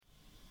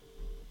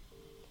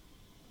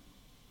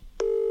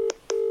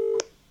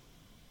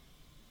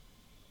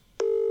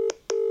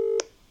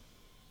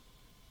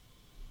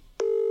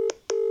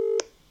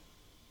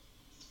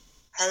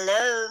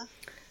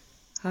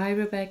Hi,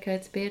 Rebecca,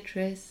 it's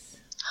Beatrice.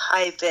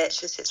 Hi,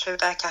 Beatrice. It's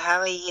Rebecca. How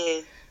are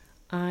you?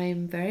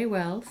 I'm very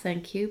well,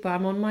 thank you, but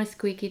I'm on my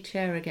squeaky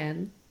chair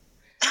again.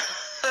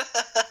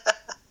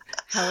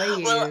 How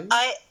are Well, you?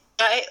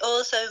 I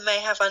also may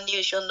have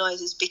unusual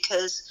noises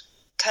because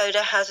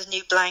Coda has a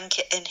new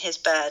blanket in his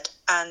bed,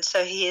 and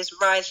so he is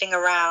writhing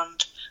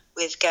around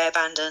with Gay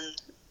Abandon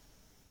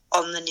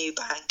on the new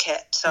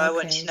blanket. So I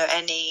want you to Okay. know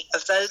any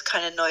of those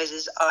kind of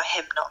noises are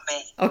him, not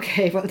me.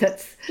 Okay, well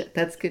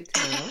that's good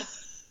to know.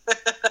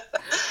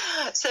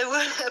 So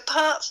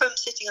apart from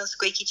sitting on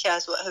squeaky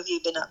chairs, what have you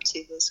been up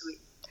to this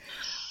week?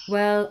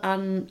 Well,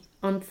 on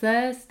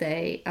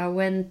Thursday I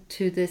went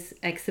to this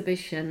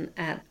exhibition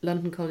at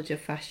London College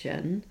of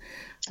Fashion.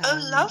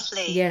 Oh,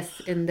 lovely. Yes,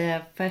 in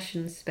their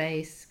fashion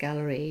space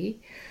gallery,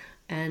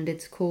 and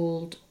it's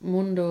called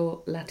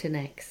Mundo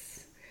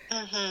Latinx.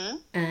 Mm-hmm.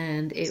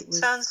 And it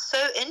Sounds was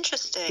so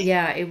interesting.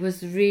 Yeah, it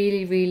was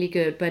really, really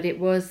good. But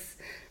it's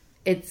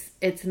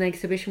an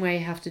exhibition where you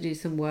have to do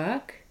some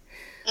work.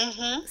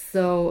 Mm-hmm.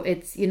 So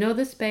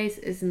the space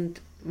isn't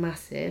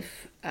massive,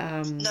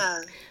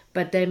 No.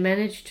 but they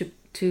managed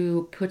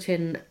to put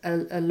in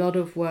a lot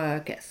of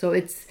work. So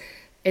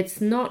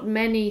it's not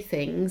many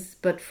things,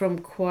 but from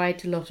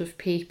quite a lot of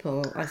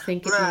people. I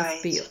think it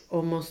must be Right.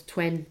 almost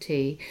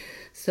 20.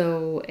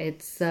 So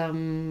it's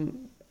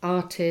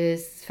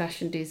artists,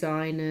 fashion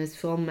designers,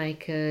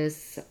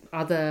 filmmakers,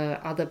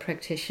 other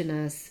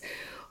practitioners,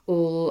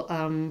 all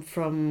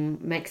from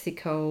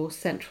Mexico,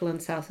 Central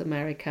and South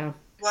America.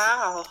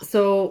 Wow.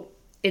 So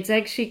it's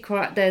actually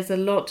quite. There's a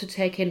lot to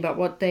take in, but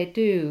what they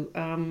do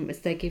is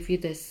they give you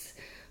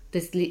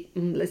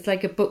it's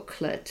like a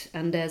booklet,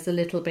 and there's a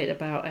little bit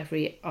about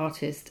every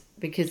artist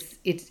because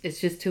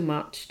it's just too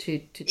much to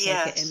take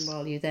it in Yes.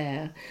 while you're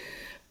there.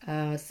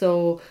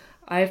 So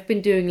I've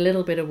been doing a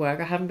little bit of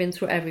work. I haven't been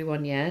through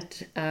everyone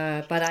yet,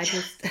 but I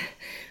just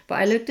but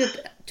I looked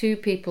at two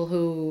people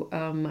who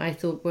I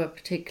thought were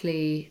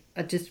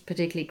just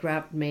particularly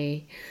grabbed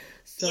me.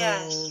 So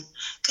Yes.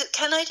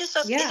 Can I just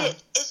ask, yeah,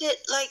 is it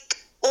like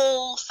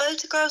all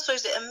photographs or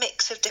is it a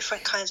mix of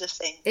different kinds of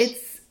things?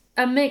 it's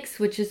a mix,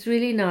 which is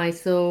really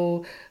nice.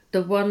 So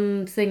the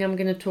one thing I'm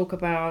going to talk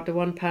about, the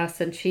one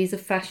person, she's a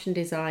fashion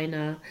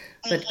designer,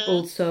 but Mm-hmm.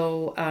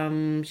 also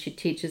she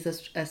teaches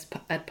us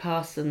at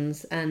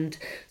Parsons, and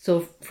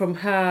so from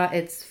her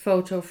it's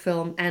photo,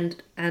 film,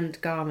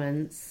 and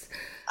garments.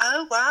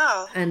 Oh,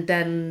 wow. And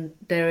then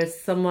there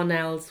is someone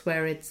else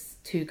where it's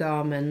two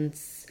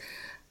garments,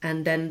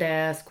 and then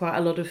there's quite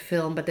a lot of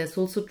film, but there's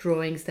also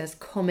drawings, there's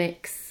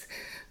comics,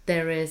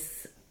 there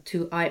is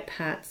two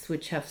iPads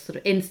which have sort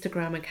of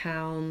Instagram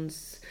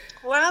accounts.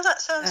 Wow, that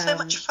sounds so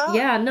much fun.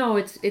 Yeah, no,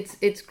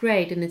 it's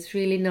great, and it's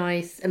really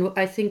nice. And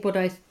I think what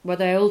I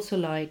also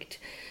liked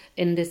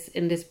in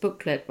this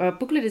booklet, well,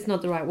 booklet is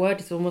not the right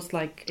word. It's almost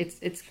like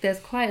it's there's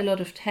quite a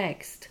lot of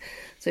text.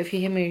 So if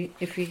you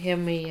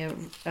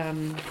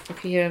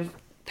hear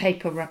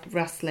paper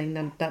rustling,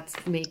 then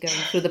that's me going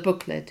through the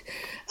booklet.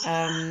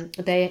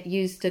 They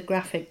used a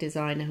graphic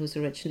designer who's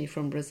originally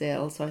from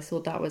Brazil, so I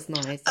thought that was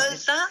nice. Oh,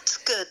 that's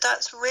good.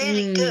 That's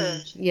really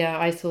good. Yeah,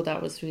 I thought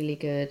that was really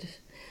good.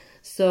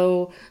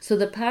 So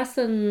the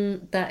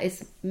person that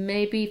is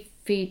maybe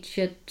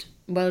featured,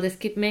 well, this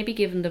maybe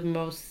given the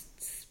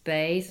most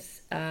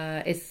space,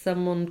 is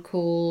someone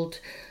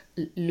called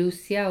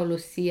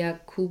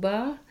Lucia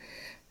Cuba.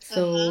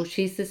 So Mm-hmm.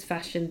 she's this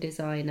fashion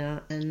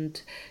designer,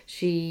 and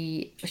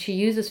she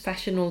uses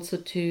fashion also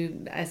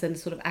to as a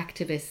sort of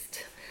activist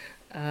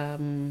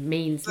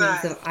means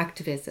of Right.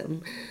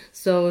 activism.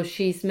 So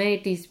she's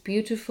made these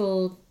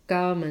beautiful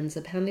garments.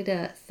 Apparently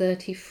they're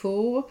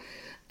 34,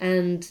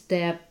 and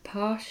they're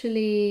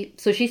partially.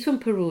 So she's from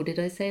Peru. Did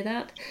I say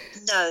that?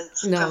 No,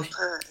 No. from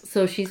Peru.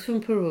 So she's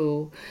from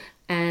Peru,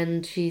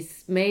 and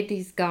she's made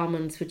these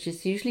garments, which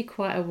is usually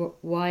quite a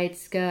wide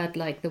skirt,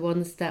 like the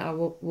ones that are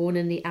worn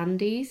in the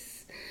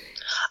Andes.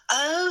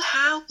 Oh,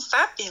 how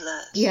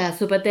fabulous. Yeah,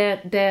 so but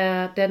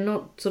they're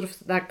not sort of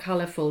that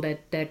colorful.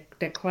 They're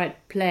quite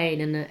plain,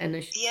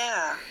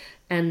 Yeah.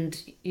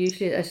 and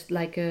usually it's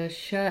like a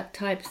shirt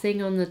type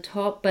thing on the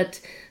top,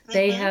 but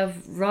they Mm-hmm.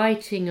 have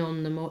writing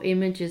on them or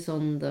images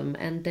on them,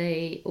 and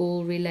they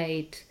all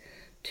relate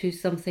to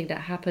something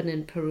that happened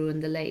in Peru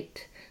in the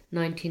late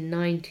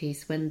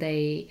 1990s when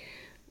they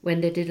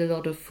did a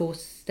lot of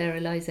forced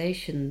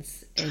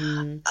sterilizations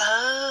in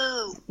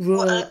Oh,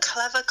 what a rural.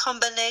 clever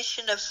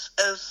combination of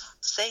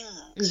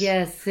things.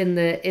 Yes, in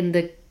the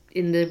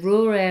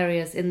rural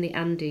areas in the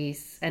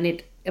Andes, and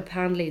it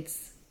apparently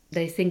it's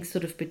they think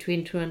sort of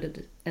between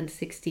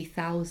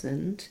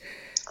 260,000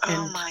 Oh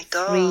and my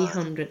God.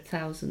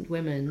 300,000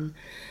 women.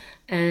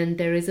 And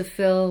there is a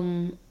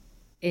film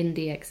in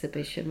the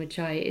exhibition which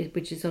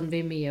is on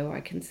Vimeo. I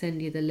can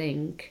send you the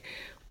link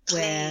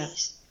where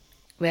Please.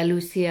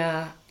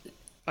 Lucia,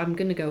 I'm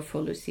going to go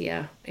for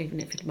Lucia, even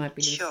if it might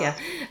be Lucia,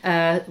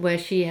 Sure. where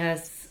she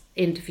has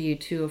interviewed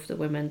two of the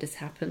women this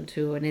happened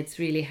to, and it's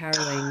really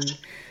harrowing God.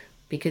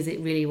 because it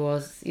really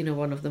was,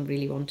 one of them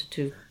really wanted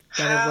to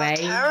get How away.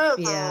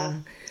 terrible. Yeah.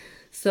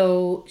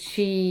 So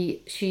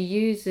she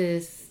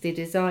uses the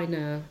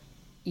designer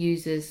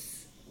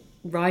uses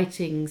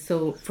writing,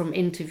 so from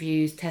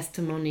interviews,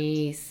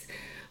 testimonies,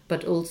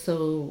 but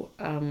also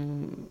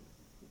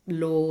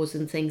laws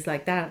and things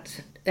like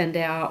that, and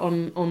they are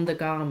on the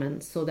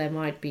garments, so they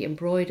might be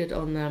embroidered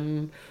on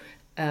them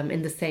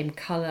in the same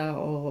color,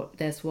 or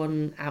there's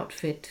one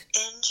outfit,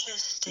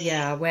 Interesting.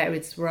 yeah, where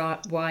it's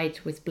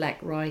white with black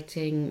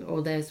writing,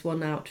 or there's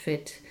one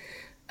outfit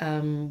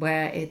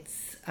where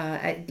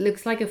it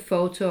looks like a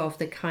photo of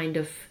the kind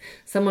of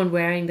someone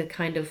wearing the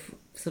kind of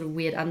sort of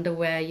weird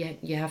underwear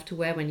you have to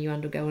wear when you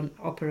undergo an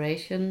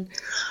operation.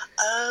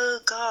 Oh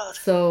God.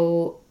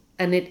 So,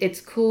 and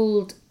it's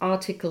called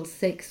Article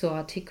 6 or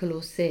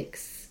Articulo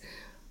 6,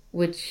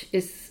 which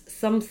is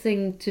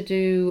something to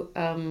do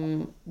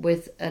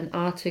with an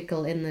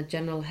article in the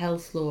General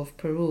Health Law of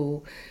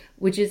Peru,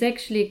 which is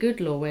actually a good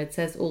law, where it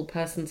says all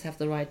persons have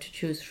the right to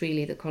choose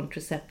freely the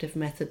contraceptive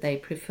method they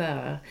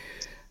prefer.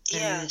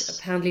 Yes. And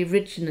apparently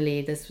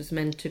originally this was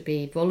meant to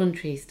be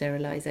voluntary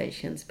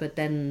sterilizations, but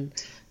then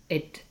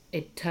it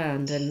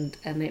turned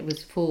and it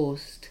was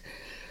forced.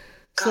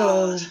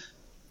 God.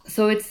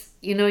 So it's,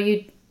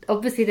 you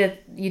obviously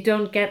that you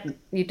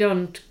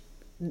don't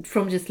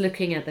from just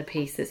looking at the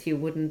pieces, you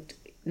wouldn't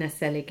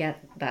necessarily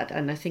get that,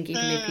 and I think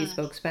even if you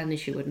spoke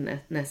Spanish you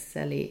wouldn't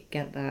necessarily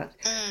get that.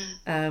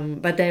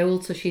 But they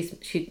also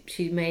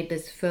she made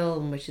this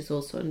film, which is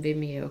also on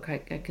Vimeo.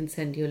 I can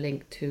send you a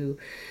link to,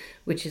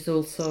 which is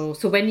also,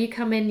 so when you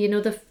come in,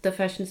 the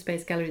Fashion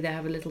Space Gallery, they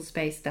have a little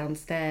space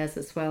downstairs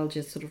as well,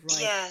 just sort of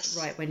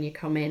right when you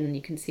come in, and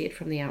you can see it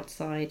from the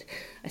outside.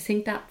 I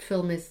think that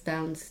film is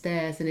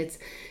downstairs, and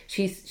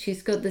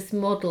she's got this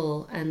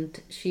model,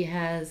 and she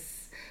has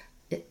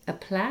a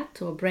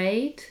plait or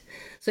braid.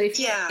 So if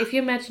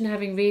you imagine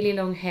having really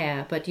long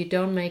hair, but you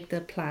don't make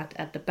the plait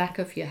at the back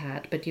of your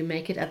head, but you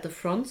make it at the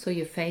front, so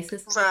your face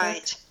is covered.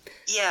 Right.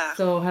 Yeah.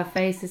 So her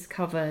face is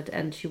covered,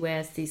 and she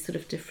wears these sort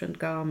of different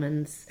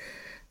garments,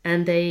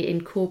 and they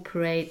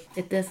incorporate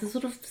it. There's a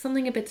sort of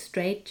something a bit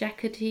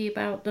straitjackety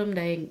about them.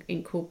 They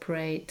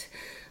incorporate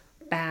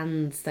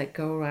bands that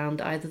go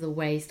around either the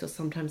waist or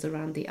sometimes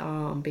around the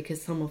arm,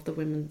 because some of the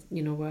women,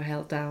 were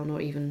held down, or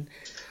even,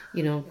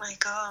 My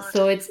God.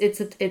 So it's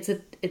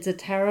a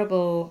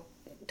terrible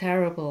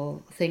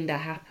thing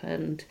that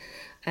happened,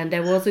 and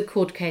there was a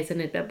court case,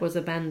 and it was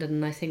abandoned,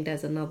 and I think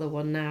there's another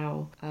one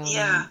now.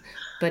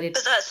 But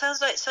that sounds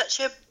like such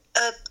a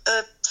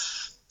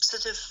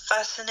sort of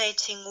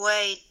fascinating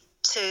way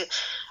to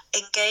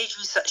engage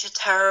with such a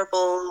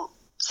terrible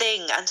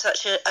thing, and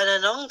such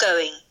an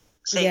ongoing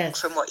thing. Yes.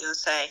 From what you're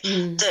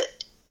saying,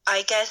 that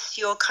I guess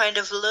you're kind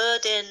of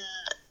lured in.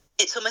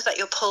 It's almost like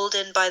you're pulled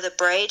in by the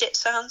braid, it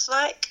sounds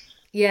like.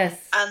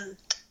 Yes. And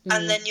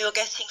then you're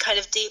getting kind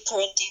of deeper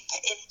and deeper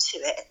into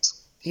it.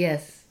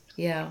 Yes.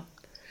 Yeah.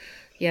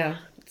 Yeah.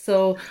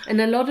 So,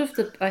 and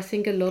I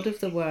think a lot of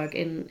the work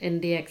in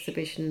the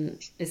exhibition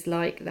is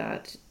like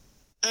that.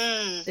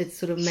 It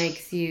sort of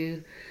makes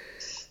you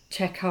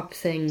check up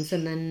things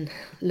and then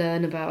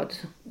learn about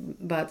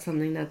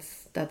something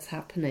that's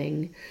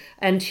happening.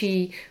 And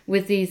she,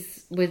 with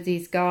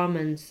these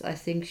garments, I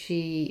think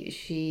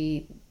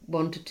she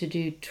wanted to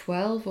do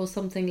 12 or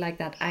something like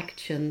that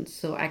actions.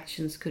 So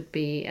actions could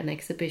be an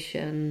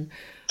exhibition,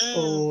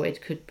 or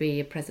it could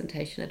be a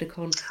presentation at a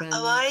conference.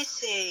 Oh, I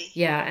see.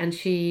 Yeah, and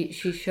she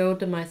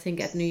showed them, I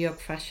think, at New York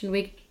Fashion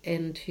Week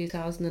in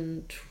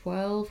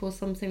 2012 or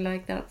something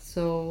like that.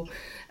 So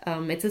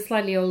it's a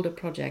slightly older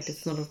project.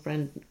 It's not a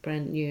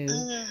brand new.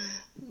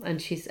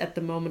 And she's, at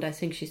the moment, I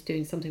think she's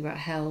doing something about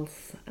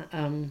health,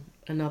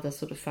 another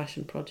sort of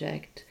fashion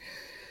project.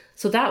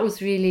 So that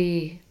was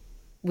really,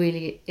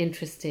 really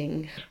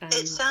interesting.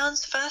 It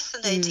sounds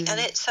fascinating, and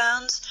it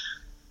sounds,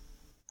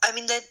 I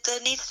mean, there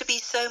needs to be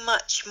so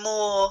much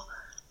more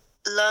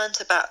learned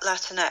about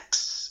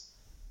Latinx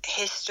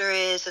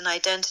histories and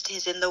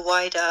identities in the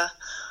wider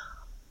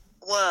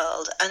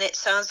world, and it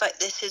sounds like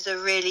this is a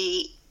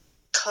really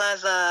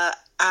clever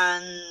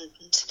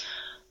and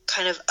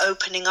kind of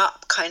opening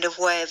up kind of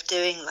way of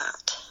doing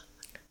that.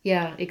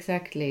 Yeah,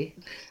 exactly.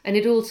 And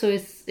it also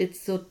is,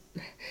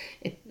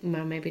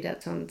 well, maybe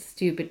that sounds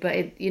stupid,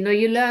 but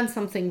you learn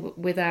something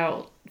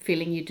without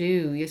feeling you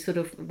do. You sort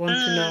of want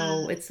to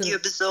know. It's sort you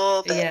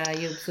absorb it. Yeah,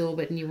 you absorb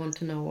it, and you want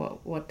to know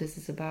what this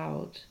is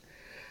about.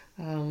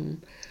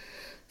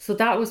 So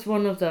that was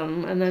one of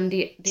them. And then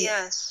the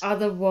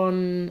other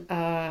one,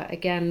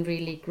 again,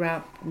 really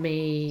grabbed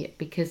me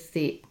because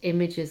the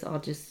images are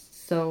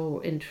just so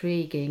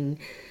intriguing.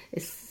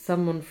 Is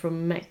someone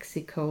from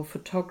Mexico,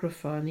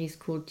 photographer, and he's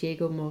called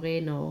Diego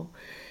Moreno.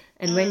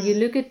 And when you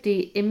look at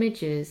the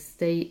images,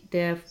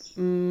 they're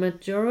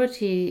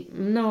sort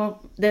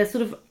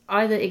of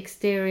either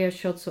exterior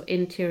shots or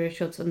interior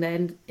shots, and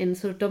they're in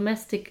sort of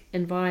domestic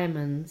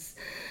environments.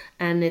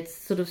 And it's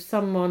sort of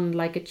someone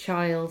like a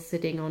child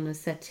sitting on a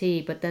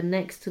settee, but then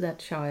next to that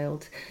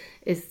child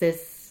is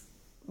this,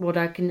 what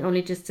I can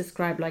only just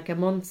describe like a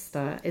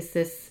monster, is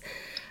this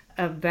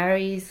a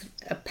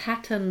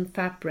pattern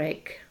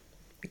fabric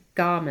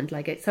garment,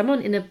 like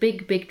someone in a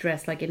big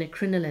dress, like in a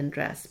crinoline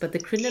dress, but the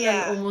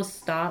crinoline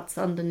almost starts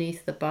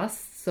underneath the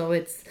bust, so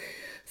it's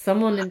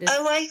Someone in this.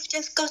 Oh, I've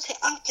just got it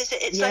up. Is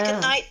it? It's like a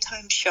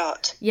nighttime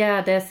shot.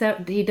 Yeah, there's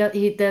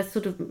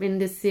sort of in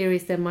this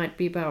series there might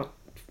be about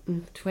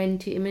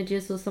 20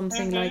 images or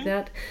something like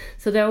that.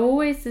 So they're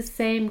always the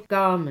same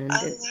garment.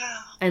 Oh, wow.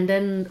 And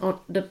then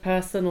the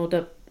person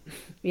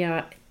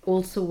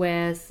also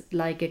wears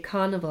like a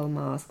carnival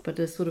mask, but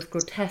a sort of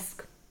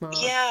grotesque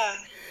mask. Yeah.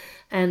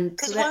 And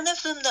because one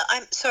of them that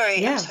I'm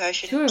sorry, I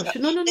should interrupt.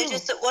 No. It's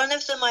just that one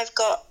of them I've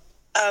got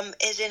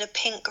is in a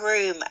pink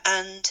room,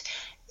 and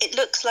it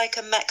looks like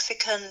a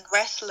Mexican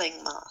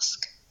wrestling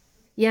mask.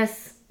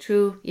 Yes,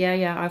 true.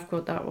 Yeah, I've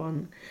got that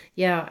one.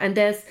 Yeah, and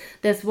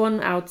there's one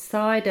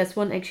outside. There's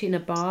one actually in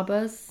at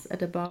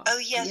a bar. Oh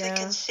yes, I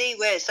can see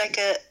where it's like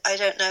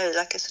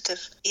like a sort of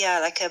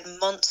like a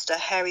monster,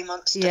 hairy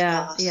monster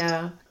mask.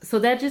 Yeah. So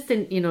they're just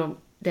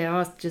they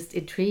are just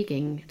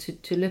intriguing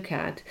to look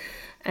at.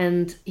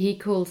 And he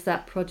calls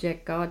that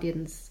project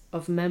Guardians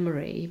of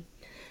Memory.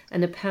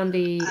 And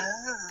apparently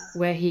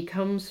where he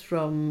comes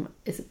from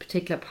is a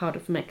particular part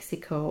of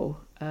Mexico.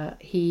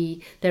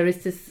 There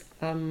is this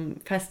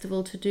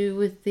festival to do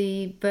with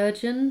the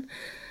Virgin,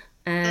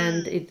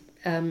 and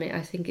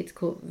I think it's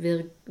called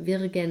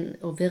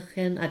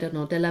Virgen, I don't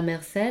know, de la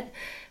Merced.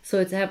 So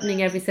it's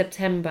happening every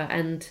September,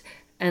 and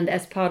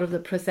as part of the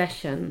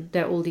procession,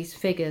 there are all these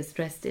figures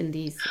dressed in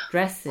these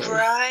dresses.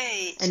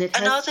 Right. And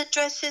are the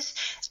dresses,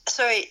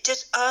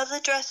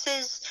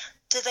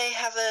 do they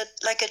have a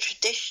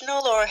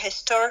traditional or a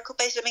historical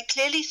base? I mean,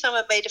 clearly some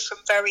are made from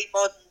very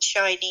modern,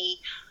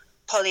 shiny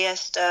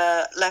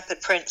polyester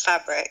leopard print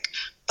fabric,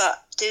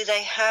 but do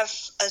they have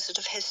a sort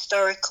of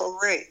historical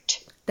root?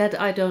 That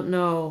I don't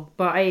know,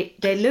 but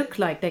they look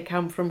like they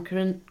come from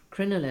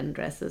crinoline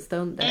dresses,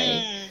 don't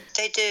they?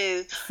 They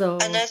do. So,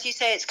 and as you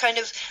say,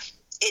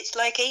 it's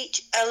like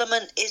each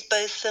element is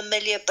both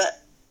familiar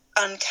but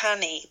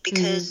uncanny,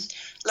 because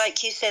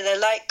like you say, they're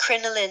like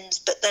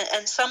crinolines,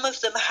 and some of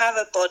them have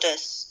a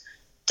bodice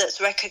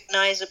that's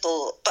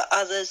recognizable, but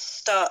others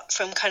start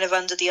from kind of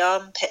under the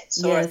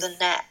armpits or at the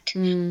neck.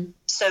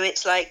 So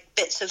it's like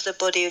bits of the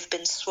body have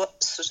been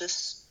swallowed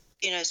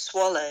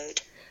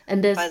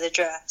by the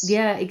dress.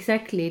 Yeah,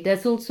 exactly.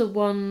 There's also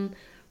one.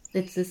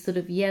 It's a sort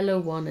of yellow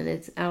one, and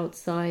it's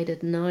outside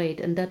at night,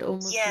 and that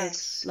almost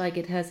looks like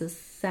it has a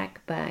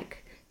sack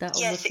back.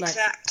 Yes,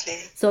 exactly.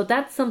 So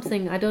that's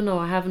something, I don't know,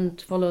 I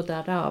haven't followed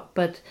that up,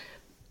 but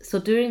so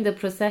during the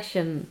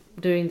procession,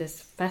 during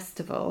this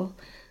festival,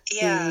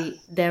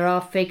 there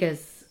are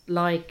figures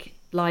like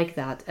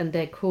that, and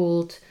they're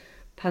called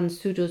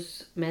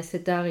Pansudos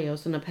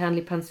Mercedarios, and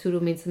apparently Pansudo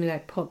means something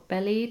like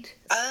pot-bellied.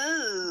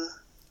 Oh.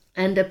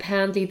 And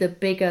apparently the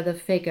bigger the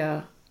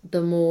figure,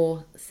 the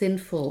more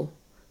sinful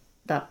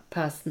that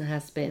person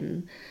has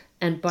been,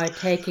 and by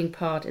taking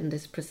part in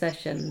this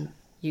procession,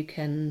 you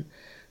can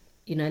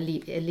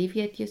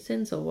alleviate your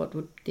sins, or what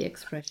would the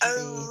expression be?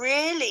 Oh,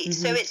 really?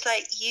 So it's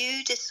like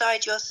you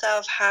decide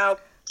yourself how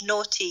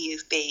naughty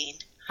you've been.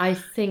 I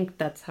think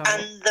that's how.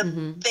 And the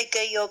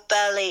bigger your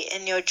belly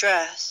in your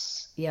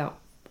dress. Yeah,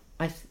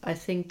 I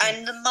think.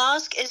 And the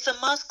mask, is the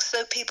mask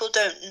so people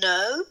don't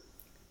know?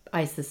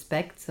 I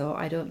suspect so.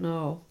 I don't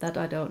know. That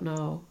I don't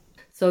know.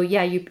 So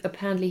yeah,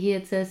 apparently here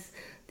it says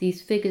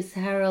these figures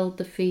herald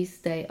the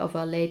feast day of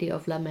Our Lady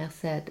of La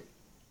Merced,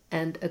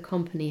 and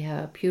accompany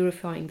her,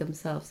 purifying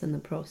themselves in the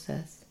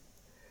process.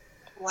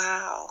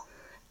 Wow.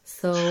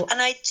 So,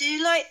 and I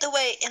do like the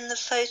way in the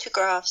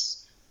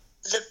photographs,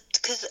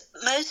 because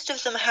most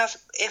of them have,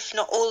 if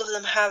not all of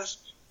them, have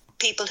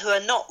people who are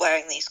not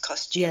wearing these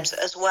costumes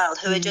as well,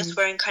 who are just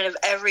wearing kind of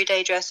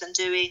everyday dress and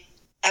doing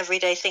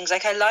everyday things.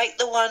 Like I like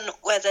the one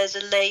where there's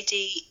a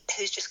lady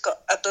who's just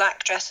got a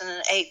black dress and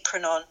an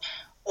apron on,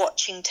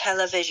 watching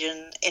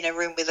television in a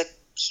room with a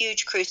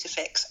huge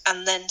crucifix,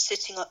 and then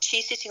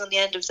she's sitting on the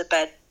end of the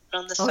bed,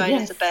 and on the side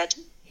of the bed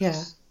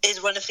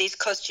is one of these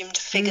costumed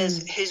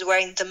figures who's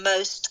wearing the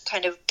most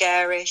kind of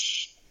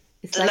garish,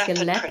 it's like a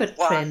leopard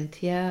print.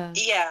 And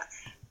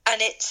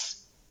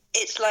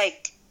it's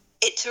like,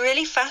 it's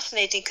really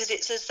fascinating, because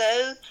it's as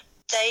though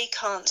they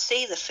can't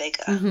see the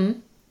figure.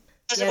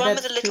 There's the one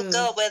with the little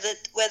girl where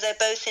they're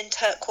both in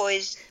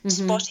turquoise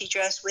spotty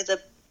dress with a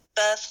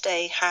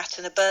birthday hat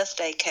and a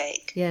birthday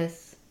cake.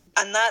 Yes.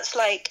 And that's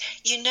like,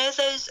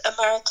 those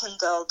American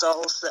Girl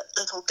dolls that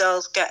little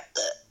girls get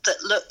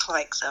that look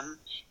like them?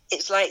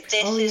 It's like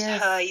this is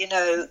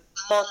her,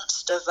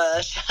 monster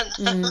version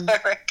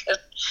American.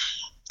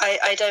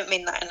 I don't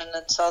mean that in an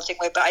insulting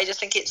way, but I just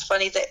think it's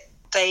funny that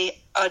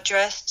they are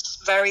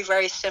dressed very,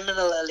 very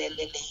similarly,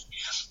 Lily.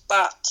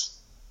 But,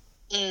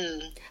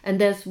 And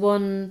there's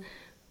one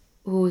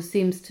who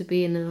seems to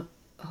be in a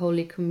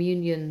Holy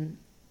Communion,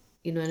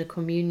 in a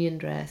communion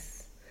dress.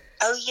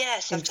 Oh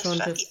yes,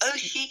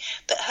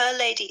 but her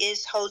lady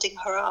is holding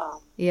her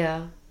arm.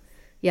 Yeah,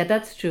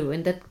 that's true.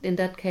 In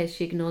that case,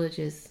 she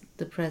acknowledges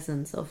the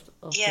presence of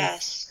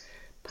this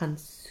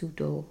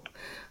Pansudo.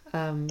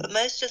 But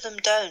most of them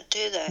don't,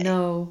 do they?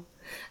 No,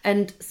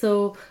 and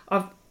so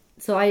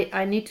So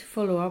I need to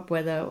follow up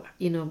whether,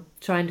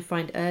 trying to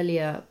find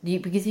earlier,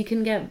 because you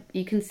can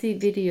see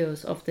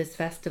videos of this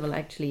festival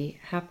actually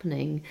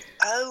happening,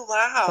 Oh,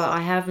 but wow.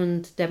 I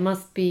haven't. There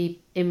must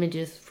be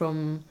images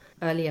from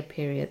earlier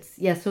periods.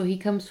 Yeah, so he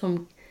comes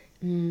from,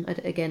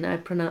 again, I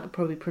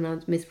probably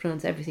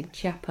mispronounce everything,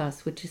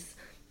 Chiapas, which is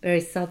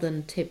very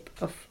southern tip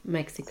of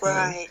Mexico.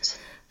 Right.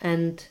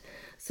 And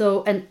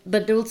so,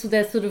 but also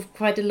there's sort of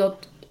quite a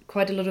lot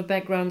of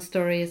background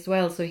story as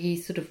well. So he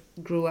sort of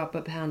grew up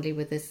apparently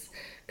with this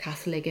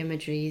Catholic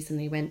imageries, and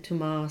he went to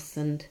mass,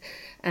 and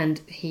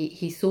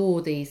he saw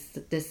this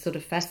sort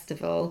of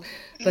festival,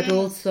 but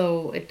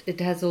also it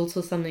has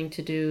also something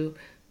to do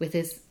with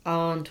his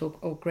aunt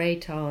or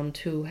great aunt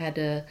who had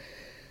a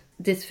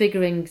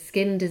disfiguring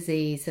skin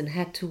disease and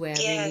had to wear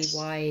really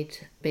wide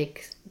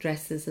big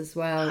dresses as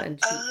well, and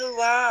Oh,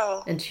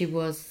 wow. she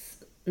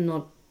was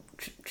not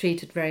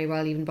treated very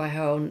well even by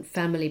her own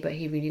family, but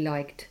he really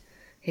liked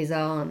his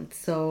aunt.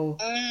 So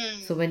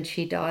when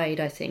she died,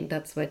 I think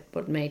that's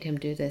what made him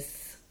do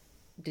this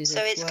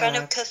So it's work. kind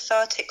of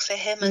cathartic for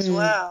him as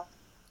well.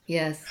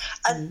 Yes.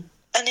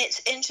 And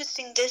it's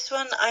interesting, this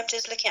one I'm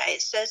just looking at,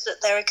 it says that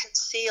there are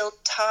concealed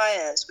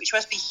tires, which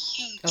must be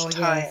huge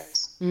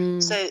tires.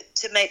 Yes. So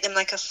to make them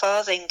like a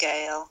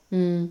farthingale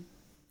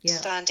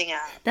standing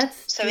out.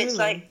 That's so true. It's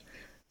like,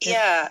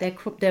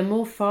 they're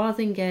more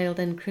farthingale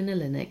than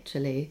crinoline,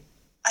 actually.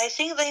 I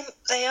think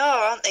they are,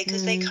 aren't they?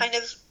 Because they kind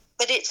of,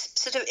 but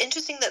it's sort of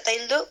interesting that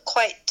they look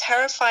quite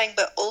terrifying,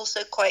 but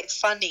also quite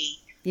funny.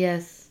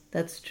 Yes,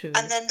 that's true.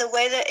 And then the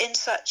way they're in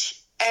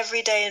such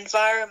everyday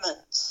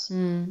environments.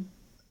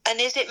 And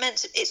is it meant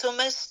to, it's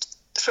almost,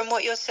 from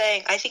what you're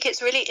saying, I think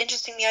it's really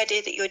interesting, the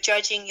idea that you're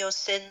judging your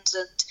sins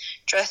and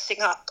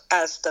dressing up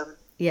as them.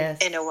 Yes.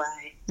 In a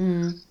way.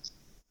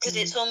 Because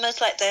it's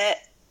almost like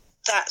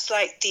that's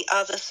like the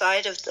other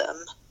side of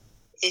them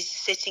is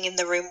sitting in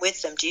the room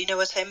with them. Do you know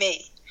what I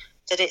mean?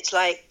 That it's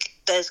like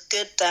there's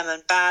good them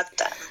and bad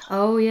them.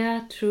 Oh,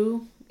 yeah,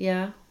 true.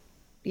 Yeah.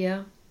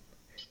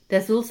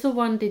 There's also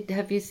one,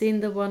 have you seen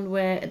the one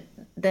where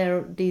there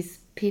are these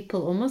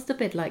people, almost a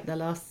bit like the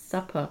Last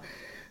Supper?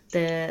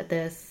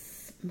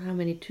 There's how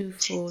many? 2,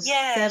 4,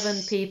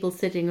 7 people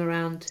sitting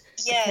around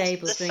the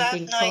table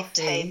drinking coffee. Night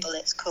coffee. Table,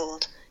 it's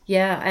called.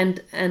 Yeah,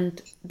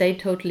 and they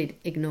totally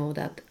ignore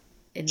that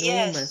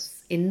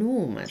enormous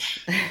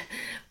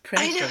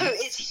presence. I know,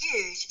 it's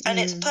huge, and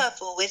it's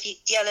purple with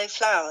yellow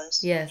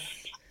flowers. Yes.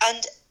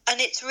 And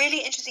it's really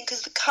interesting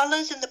because the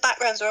colours in the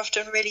backgrounds are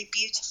often really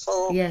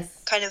beautiful,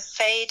 kind of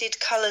faded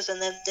colours,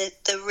 and then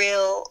the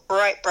real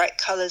bright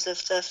colours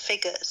of the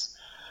figures.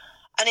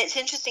 And it's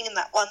interesting in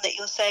that one that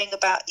you're saying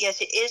about,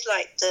 yes, it is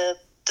like the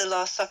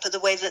Last Supper,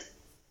 the way that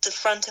the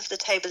front of the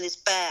table is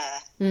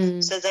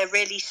bare. So they're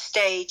really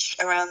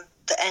staged around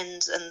the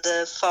ends and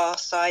the far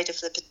side of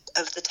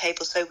the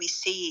table, so we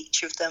see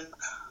each of them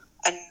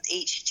and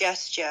each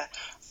gesture.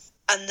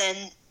 And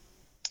then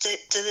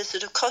the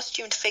sort of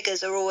costumed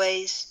figures are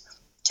always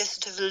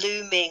just sort of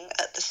looming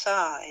at the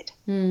side.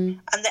 And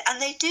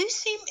they do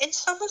seem, in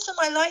some of them,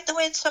 I like the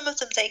way in some of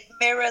them they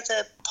mirror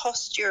the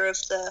posture of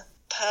the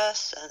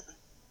person.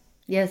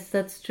 Yes,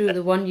 that's true.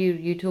 The one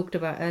you talked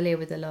about earlier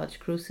with the large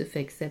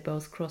crucifix, they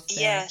both cross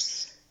their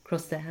hands.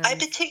 I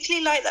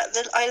particularly like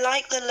that. I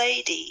like the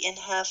lady in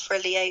her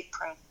frilly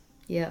apron.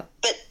 Yeah.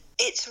 But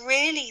it's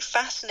really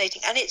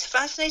fascinating. And it's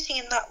fascinating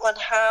in that one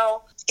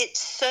how it's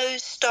so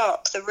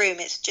stark, the room.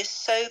 It's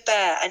just so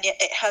bare. And yet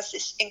it has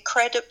this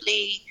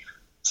incredibly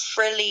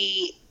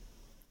frilly,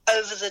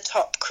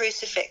 over-the-top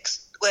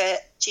crucifix where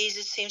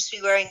Jesus seems to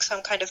be wearing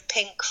some kind of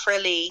pink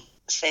frilly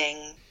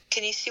thing.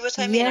 Can you see what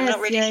I mean? Yes, I'm not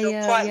really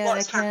sure quite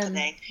what's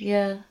happening.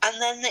 Yeah.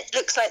 And then it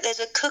looks like there's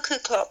a cuckoo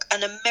clock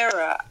and a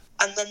mirror,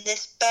 and then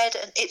this bed,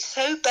 and it's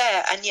so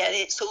bare, and yet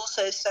it's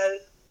also so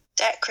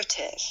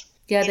decorative.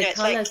 Yeah, the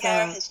colours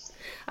are.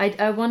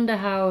 I wonder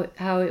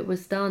how it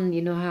was done.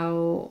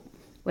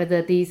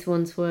 Whether these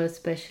ones were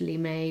specially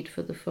made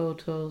for the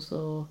photos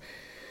or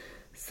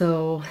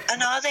so.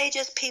 And are they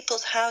just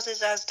people's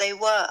houses as they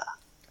were?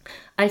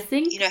 I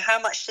think... how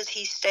much does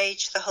he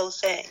stage the whole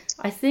thing?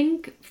 I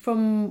think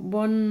from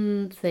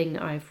one thing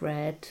I've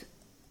read,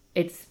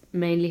 it's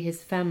mainly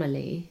his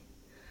family.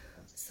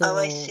 So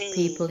I see.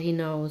 People he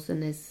knows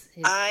and his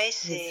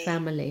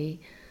family.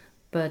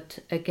 But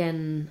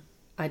again,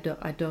 I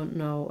don't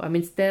know. I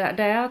mean,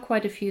 there are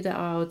quite a few that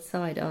are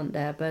outside, aren't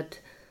there? But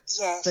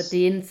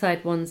the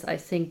inside ones, I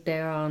think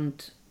they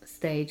aren't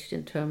staged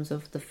in terms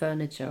of the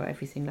furniture or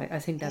everything. I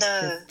think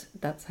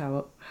that's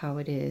how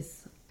it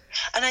is.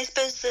 And I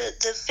suppose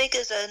the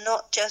figures are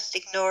not just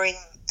ignoring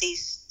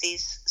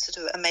these sort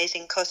of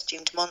amazing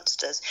costumed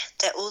monsters.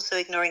 They're also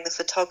ignoring the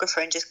photographer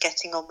and just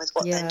getting on with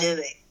what they're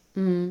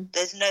doing.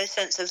 There's no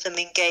sense of them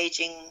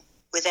engaging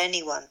with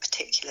anyone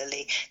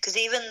particularly. Because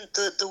even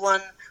the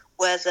one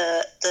where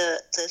the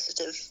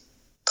sort of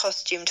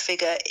costumed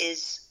figure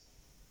is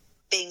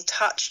being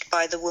touched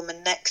by the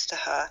woman next to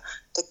her,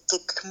 the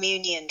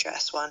communion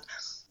dress one,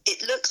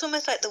 it looks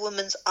almost like the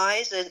woman's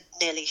eyes are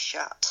nearly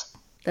shut.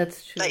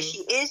 That's true. Like she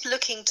is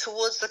looking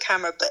towards the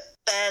camera, but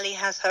barely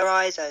has her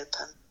eyes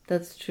open.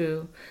 that's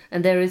true.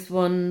 And there is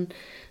one.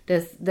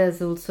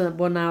 There's also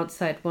one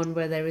outside one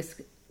where there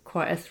is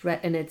quite a threat,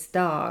 and it's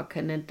dark,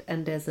 and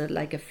there's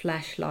like a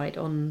flashlight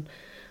on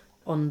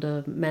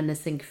the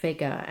menacing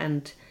figure,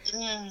 and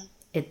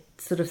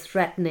it's sort of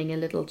threatening a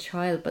little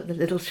child, but the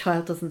little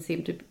child doesn't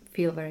seem to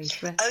feel very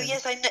threatened. Oh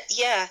yes, I know.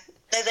 Yeah.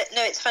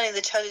 No, it's funny.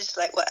 The child is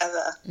like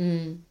whatever.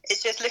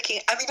 It's just looking.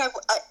 I mean,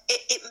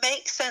 it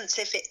makes sense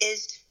if it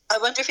is. I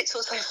wonder if it's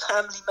also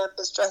family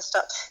members dressed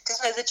up, because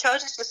no, the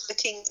child is just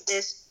looking at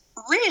this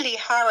really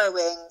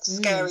harrowing,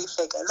 scary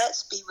figure.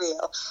 Let's be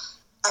real.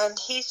 And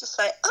he's just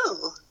like,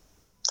 oh,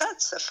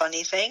 that's a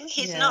funny thing.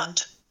 He's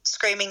not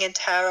screaming in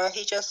terror.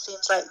 He just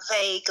seems like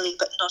vaguely,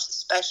 but not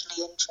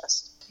especially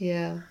interested.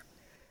 Yeah.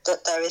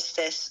 That there is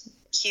this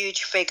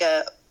huge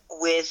figure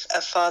with a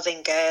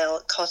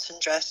farthingale cotton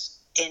dress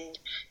in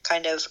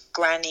kind of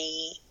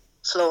granny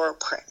floral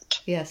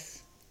print.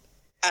 Yes.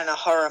 And a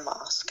horror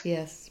mask.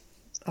 Yes.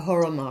 A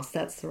horror mask,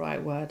 that's the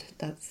right word.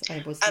 But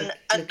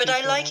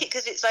I like it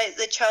because it's like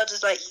the child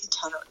is like, you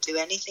cannot do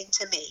anything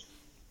to me.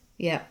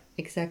 Yeah,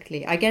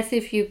 exactly. I guess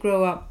if you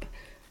grow up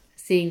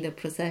seeing the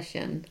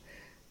procession,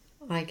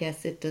 I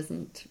guess it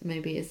isn't,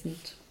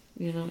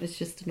 it's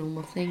just a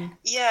normal thing.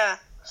 Yeah.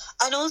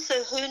 And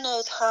also, who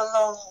knows how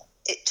long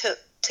it took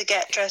to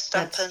get dressed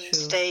up and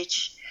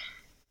stage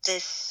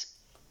this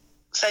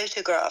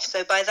photograph.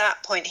 So by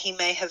that point, he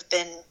may have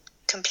been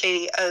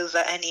completely over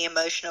any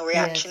emotional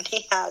reaction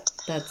he had.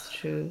 That's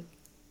true.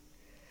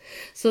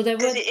 So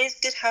because it is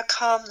good how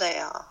calm they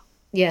are.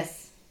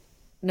 Yes.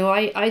 No,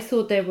 I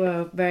thought they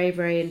were very,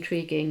 very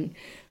intriguing.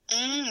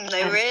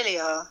 They really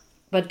are.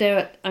 But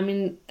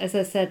as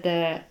I said,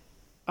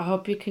 I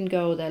hope you can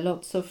go. There are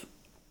lots of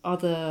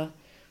other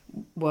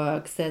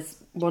works. There's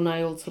one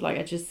I also like.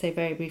 I just say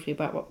very briefly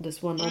about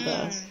this one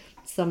other.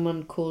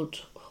 Someone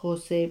called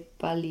Jose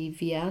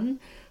Bolivian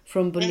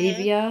from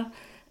Bolivia.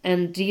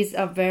 And these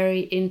are very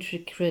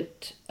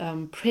intricate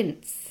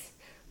prints.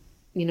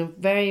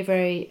 Very,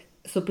 very...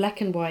 So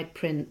black and white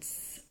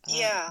prints.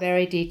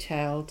 Very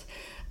detailed.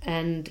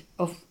 And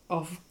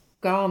of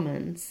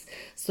garments.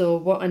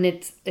 So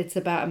it's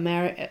about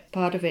America.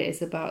 Part of it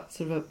is about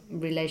sort of a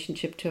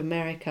relationship to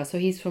America. So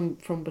he's from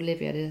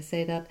Bolivia. Did I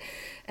say that?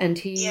 And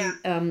he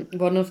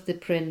one of the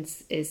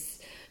prints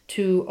is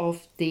two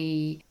of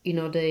the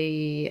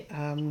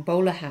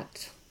bowler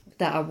hat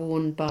that are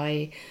worn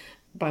by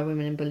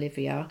women in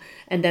Bolivia,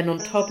 and then on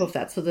top of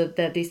that, so that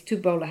there are these two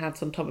bowler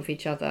hats on top of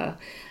each other,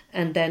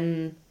 and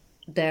then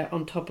there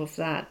on top of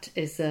that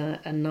is a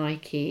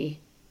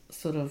Nike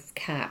sort of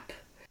cap.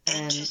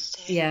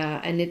 Interesting.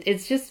 And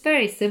it's just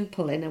very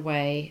simple in a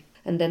way.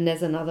 And then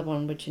there's another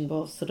one which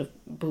involves sort of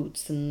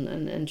boots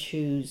and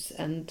shoes,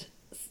 and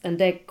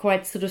they're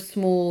quite sort of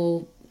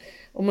small,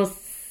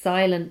 almost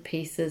silent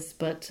pieces.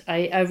 But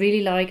I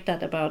really like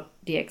that about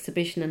the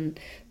exhibition, and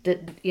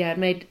it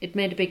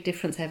made a big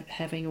difference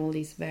having all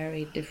these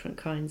very different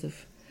kinds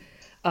of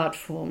art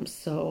forms.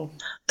 So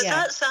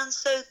that sounds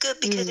so good,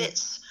 because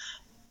it's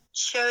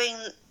showing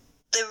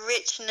the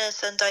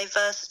richness and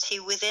diversity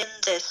within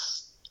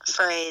this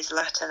phrase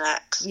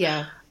Latinx,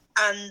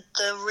 and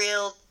the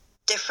real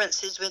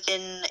differences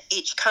within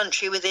each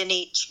country, within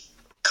each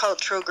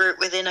cultural group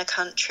within a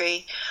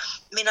country.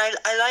 I mean, I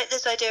like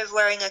this idea of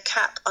wearing a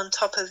cap on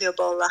top of your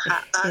bowler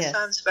hat. That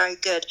sounds very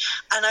good.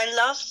 And I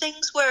love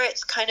things where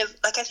it's kind of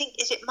like, I think,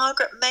 is it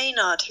Margaret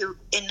Maynard who,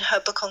 in her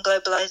book on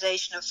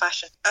globalization of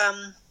fashion,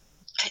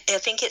 I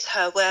think it's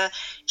her, where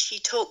she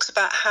talks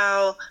about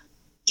how,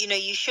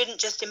 you shouldn't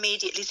just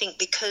immediately think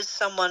because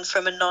someone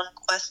from a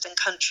non-Western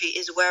country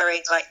is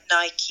wearing like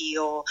Nike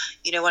or,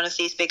 one of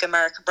these big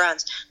American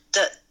brands,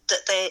 that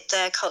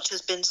their culture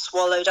has been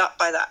swallowed up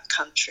by that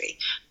country,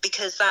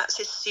 because that's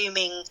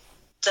assuming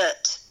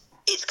that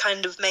it's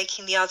kind of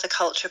making the other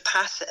culture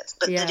passive,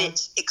 but that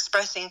it's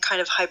expressing a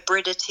kind of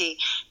hybridity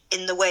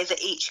in the way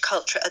that each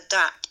culture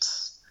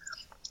adapts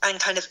and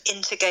kind of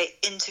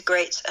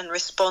integrates and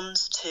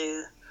responds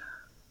to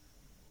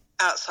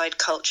outside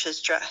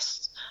culture's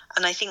dress.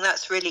 And I think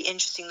that's really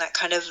interesting, that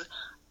kind of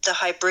the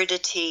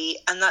hybridity,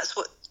 and that's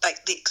what,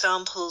 like, the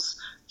examples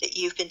that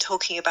you've been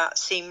talking about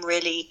seem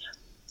really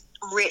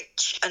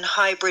rich and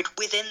hybrid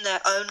within their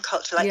own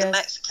culture. Like the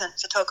Mexican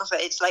photographer,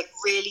 it's like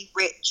really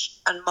rich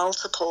and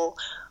multiple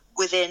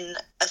within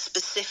a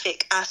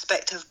specific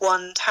aspect of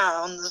one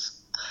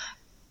town's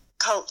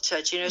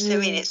culture. Do you know what I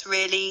mean? It's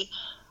really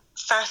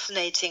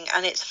fascinating,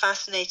 and it's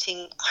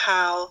fascinating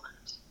how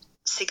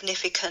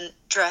significant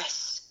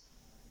dress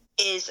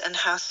is and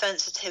how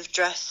sensitive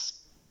dress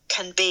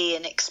can be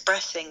in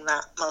expressing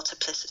that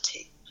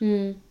multiplicity.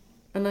 And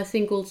I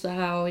think also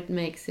how it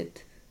makes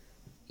it,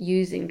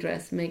 using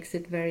dress makes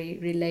it very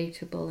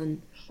relatable,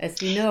 and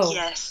as you know,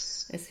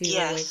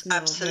 always know,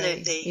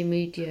 absolutely, very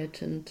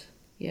immediate, and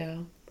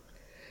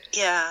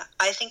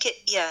I think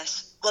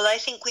I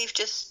think we've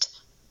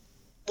just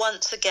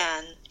once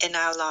again in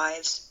our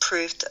lives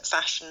proved that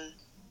fashion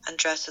and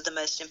dress are the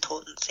most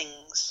important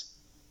things.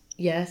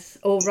 Yes,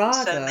 or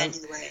rather, so many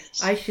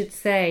ways. I should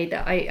say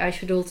that I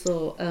should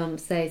also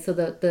say, so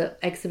that the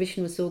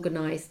exhibition was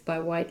organised by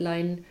White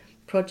Line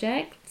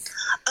projects.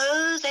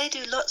 Oh, they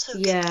do lots of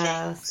good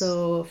Yeah, things.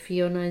 so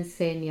Fiona and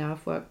Senya,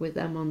 I've worked with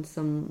them on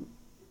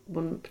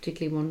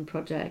particularly one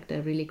project.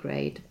 They're really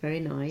great, very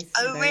nice,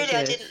 and Oh, very really?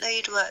 I good. didn't know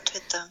you'd worked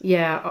with them.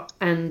 Yeah,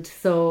 and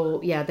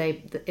so yeah,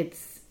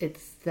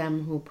 it's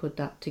them who put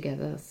that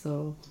together.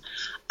 So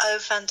Oh,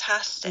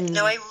 fantastic.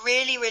 No, I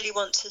really, really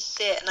want to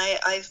see it. And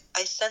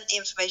I sent the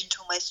information to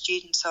all my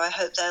students, so I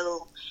hope they'll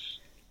all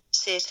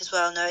see it as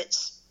well. No,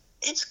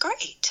 it's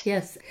great.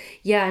 yes,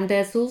 yeah, and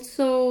there's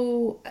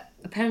also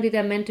apparently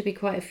there are meant to be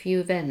quite a few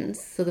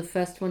events. So the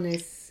first one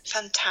is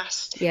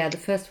Fantastic. the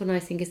first one I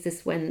think is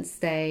this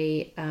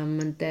Wednesday,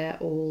 and they're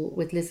all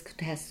with Liz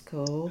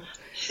Kotesco.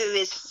 Who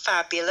is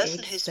fabulous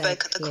and who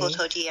spoke at the Exactly.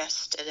 Courtauld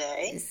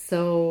yesterday.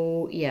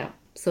 So yeah,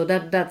 so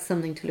that's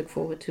something to look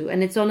forward to,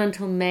 and it's on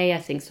until May, I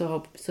think.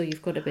 So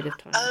you've got a bit of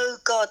time. Oh,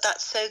 God,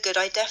 that's so good.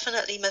 I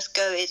definitely must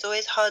go. It's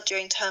always hard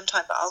during term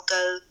time, but I'll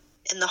go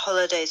in the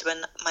holidays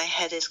when my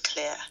head is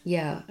clear.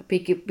 Yeah, be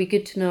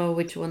good to know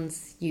which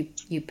ones you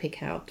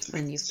pick out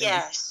when you've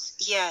been.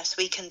 Yes,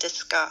 we can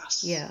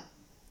discuss. Yeah.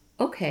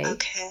 Okay.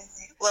 Okay.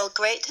 Well,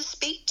 great to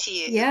speak to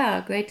you.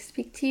 Yeah, great to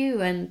speak to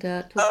you, and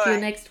talk All to you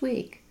right. next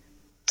week.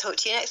 Talk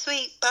to you next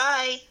week.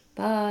 Bye.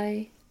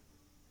 Bye.